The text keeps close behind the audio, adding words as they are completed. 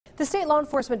The State Law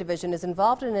Enforcement Division is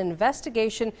involved in an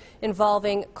investigation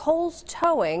involving Kohl's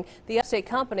Towing. The upstate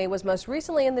company was most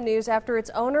recently in the news after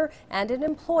its owner and an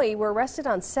employee were arrested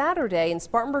on Saturday in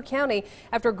Spartanburg County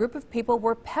after a group of people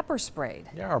were pepper sprayed.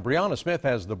 Yeah, our Brianna Smith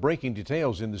has the breaking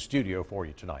details in the studio for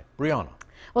you tonight. Brianna.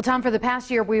 Well, Tom, for the past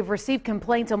year, we've received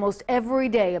complaints almost every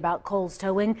day about Kohl's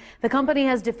Towing. The company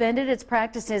has defended its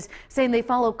practices, saying they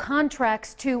follow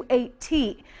contracts to a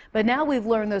T. But now we've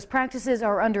learned those practices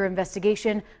are under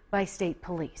investigation by state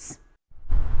police.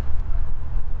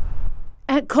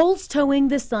 At Kohl's Towing,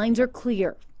 the signs are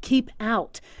clear. Keep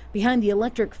out. Behind the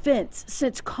electric fence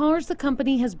sits cars the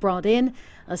company has brought in,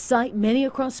 a sight many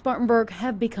across Spartanburg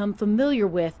have become familiar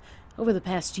with over the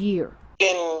past year.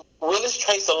 In Willis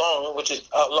Trace alone, which is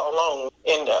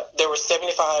there were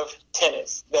 75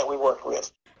 tenants that we worked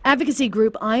with. Advocacy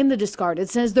group I Am the Discarded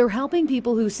says they're helping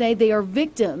people who say they are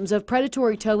victims of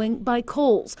predatory towing by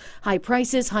Kohl's. High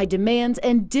prices, high demands,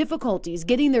 and difficulties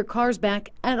getting their cars back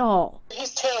at all.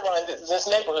 He's terrorizing this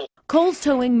neighborhood. Kohl's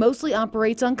Towing mostly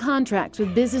operates on contracts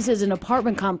with businesses and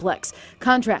apartment complex.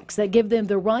 Contracts that give them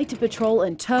the right to patrol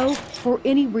and tow for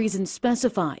any reason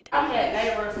specified. I've had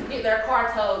neighbors get their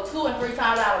car towed 2 and 3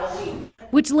 times out of a week.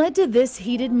 Which led to this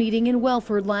heated meeting in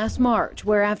Welford last March,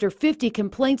 where after 50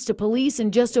 complaints to police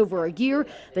in just over a year,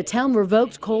 the town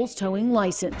revoked Kohl's Towing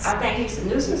license. I think he's a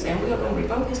nuisance and we are going to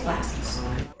revoke his license.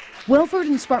 Welford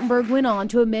and Spartanburg went on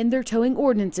to amend their towing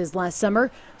ordinances last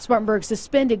summer. Spartanburg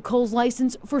suspended Kohl's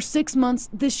license for 6 months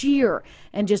this year.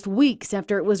 And just weeks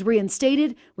after it was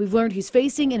reinstated, we've learned he's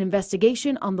facing an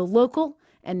investigation on the local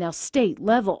and now state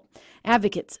level.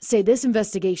 Advocates say this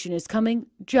investigation is coming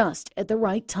just at the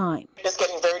right time. It's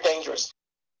getting very dangerous.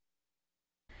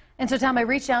 And so, Tom, I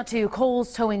reached out to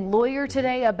Kohl's Towing lawyer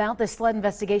today about this SLED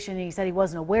investigation, and he said he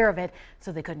wasn't aware of it,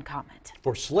 so they couldn't comment.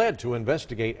 For SLED to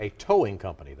investigate a towing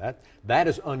company, that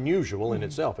is unusual in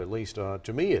itself, at least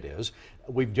to me it is.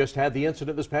 We've just had the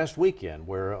incident this past weekend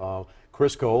where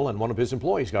Chris Cole and one of his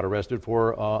employees got arrested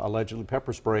for allegedly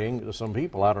pepper spraying some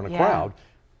people out in a crowd.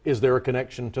 Is there a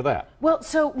connection to that? Well,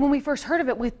 so when we first heard of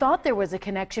it, we thought there was a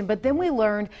connection, but then we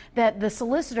learned that the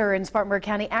solicitor in Spartanburg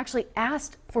County actually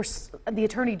asked for the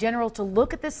Attorney General to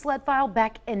look at this SLED file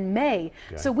back in May.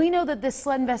 Okay. So we know that this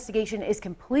SLED investigation is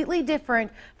completely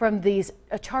different from these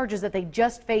charges that they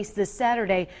just faced this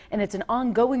Saturday, and it's an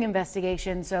ongoing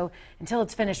investigation. So until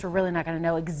it's finished, we're really not going to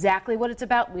know exactly what it's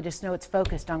about. We just know it's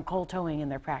focused on Kohl's Towing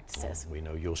and their practices. We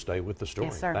know you'll stay with the story.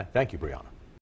 Yes, sir. Thank you, Brianna.